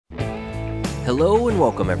Hello and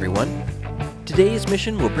welcome everyone. Today's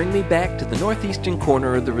mission will bring me back to the northeastern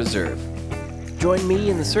corner of the reserve. Join me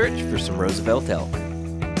in the search for some Roosevelt elk.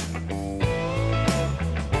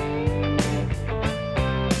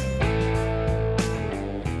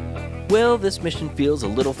 Well, this mission feels a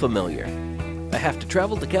little familiar. I have to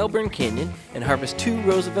travel to Calburn Canyon and harvest 2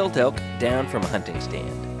 Roosevelt elk down from a hunting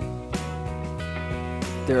stand.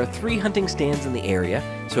 There are 3 hunting stands in the area,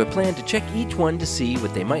 so I plan to check each one to see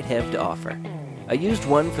what they might have to offer. I used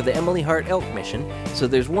one for the Emily Hart elk mission, so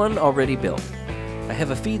there's one already built. I have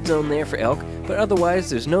a feed zone there for elk, but otherwise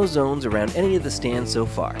there's no zones around any of the stands so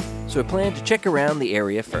far, so I plan to check around the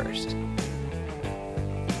area first.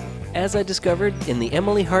 As I discovered in the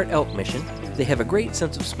Emily Hart elk mission, they have a great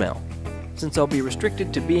sense of smell. Since I'll be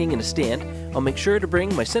restricted to being in a stand, I'll make sure to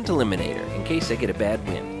bring my scent eliminator in case I get a bad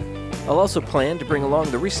wind. I'll also plan to bring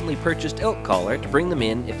along the recently purchased elk collar to bring them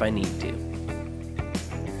in if I need to.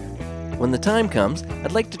 When the time comes,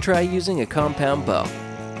 I'd like to try using a compound bow.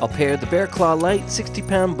 I'll pair the Bear Claw Light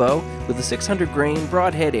 60-pound bow with the 600-grain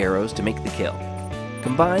broadhead arrows to make the kill.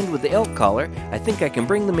 Combined with the elk collar, I think I can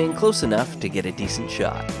bring them in close enough to get a decent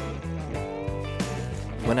shot.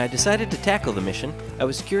 When I decided to tackle the mission, I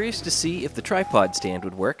was curious to see if the tripod stand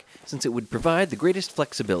would work, since it would provide the greatest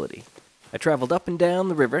flexibility. I traveled up and down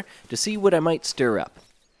the river to see what I might stir up.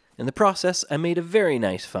 In the process, I made a very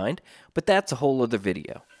nice find, but that's a whole other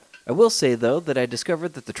video. I will say, though, that I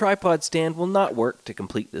discovered that the tripod stand will not work to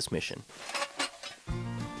complete this mission.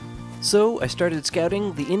 So, I started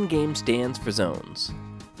scouting the in-game stands for zones.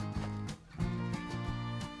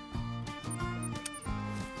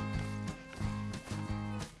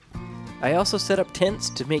 I also set up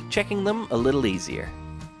tents to make checking them a little easier.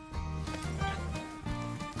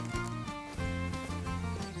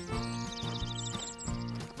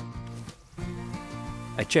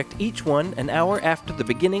 I checked each one an hour after the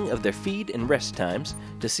beginning of their feed and rest times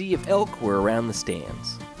to see if elk were around the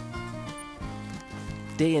stands.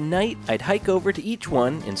 Day and night, I'd hike over to each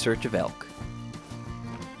one in search of elk.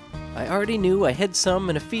 I already knew I had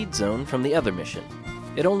some in a feed zone from the other mission.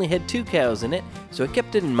 It only had 2 cows in it, so I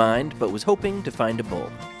kept it in mind but was hoping to find a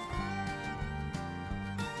bull.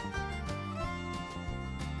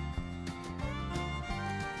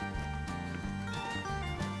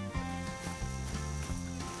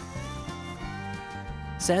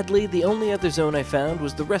 Sadly, the only other zone I found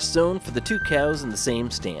was the rest zone for the 2 cows in the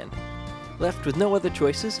same stand. Left with no other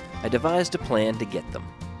choices, I devised a plan to get them.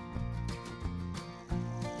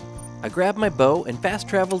 I grabbed my bow and fast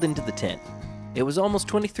traveled into the tent. It was almost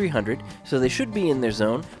 2300, so they should be in their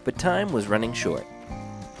zone, but time was running short.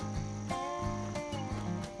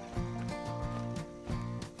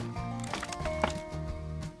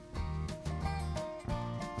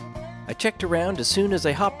 I checked around as soon as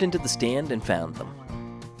I hopped into the stand and found them.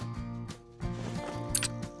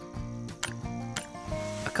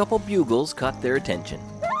 A couple bugles caught their attention.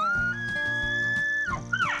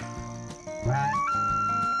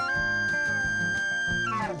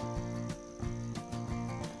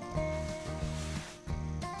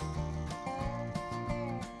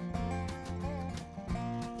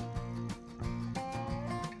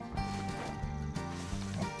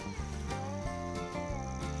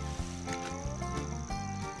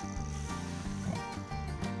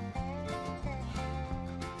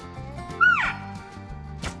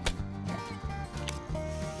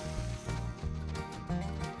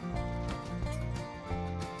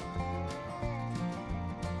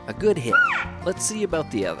 A good hit. Let's see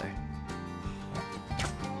about the other.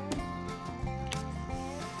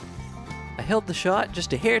 I held the shot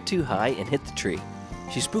just a hair too high and hit the tree.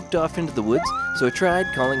 She spooked off into the woods, so I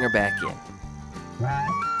tried calling her back in.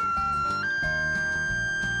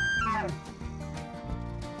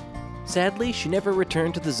 Sadly, she never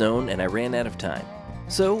returned to the zone and I ran out of time.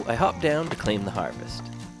 So I hopped down to claim the harvest.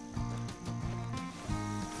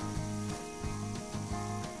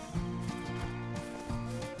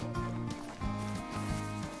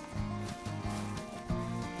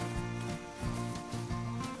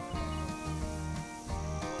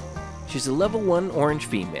 She's a level 1 orange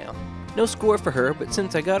female. No score for her, but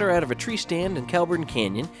since I got her out of a tree stand in Calburn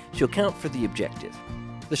Canyon, she'll count for the objective.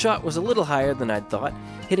 The shot was a little higher than I'd thought,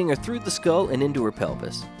 hitting her through the skull and into her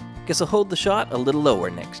pelvis. Guess I'll hold the shot a little lower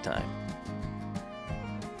next time.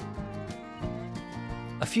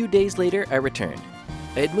 A few days later, I returned.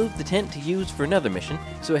 I had moved the tent to use for another mission,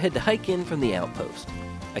 so I had to hike in from the outpost.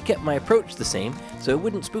 I kept my approach the same, so I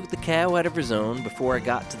wouldn't spook the cow out of her zone before I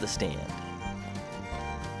got to the stand.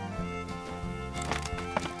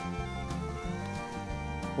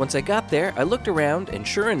 Once I got there, I looked around, and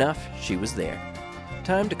sure enough, she was there.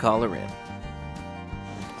 Time to call her in.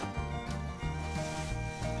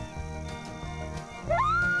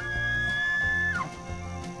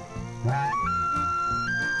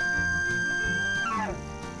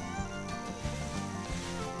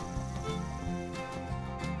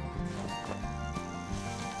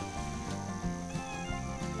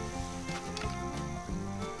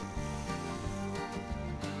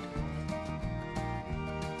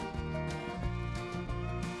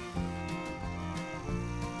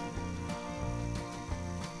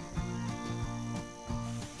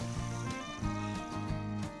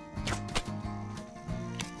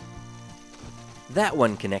 That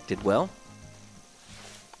one connected well.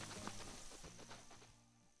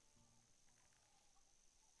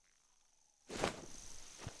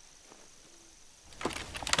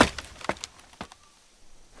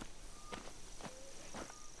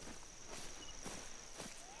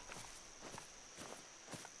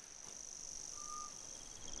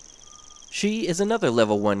 She is another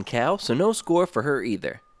level 1 cow, so no score for her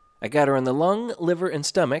either. I got her in the lung, liver, and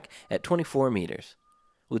stomach at 24 meters.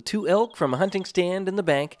 With 2 elk from a hunting stand in the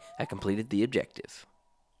bank, I completed the objective.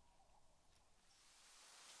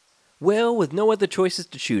 Well, with no other choices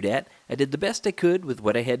to shoot at, I did the best I could with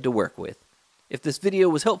what I had to work with. If this video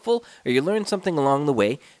was helpful or you learned something along the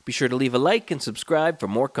way, be sure to leave a like and subscribe for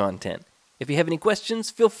more content. If you have any questions,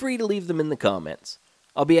 feel free to leave them in the comments.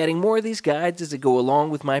 I'll be adding more of these guides as I go along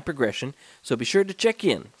with my progression, so be sure to check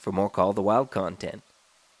in for more Call of the Wild content.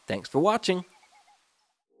 Thanks for watching.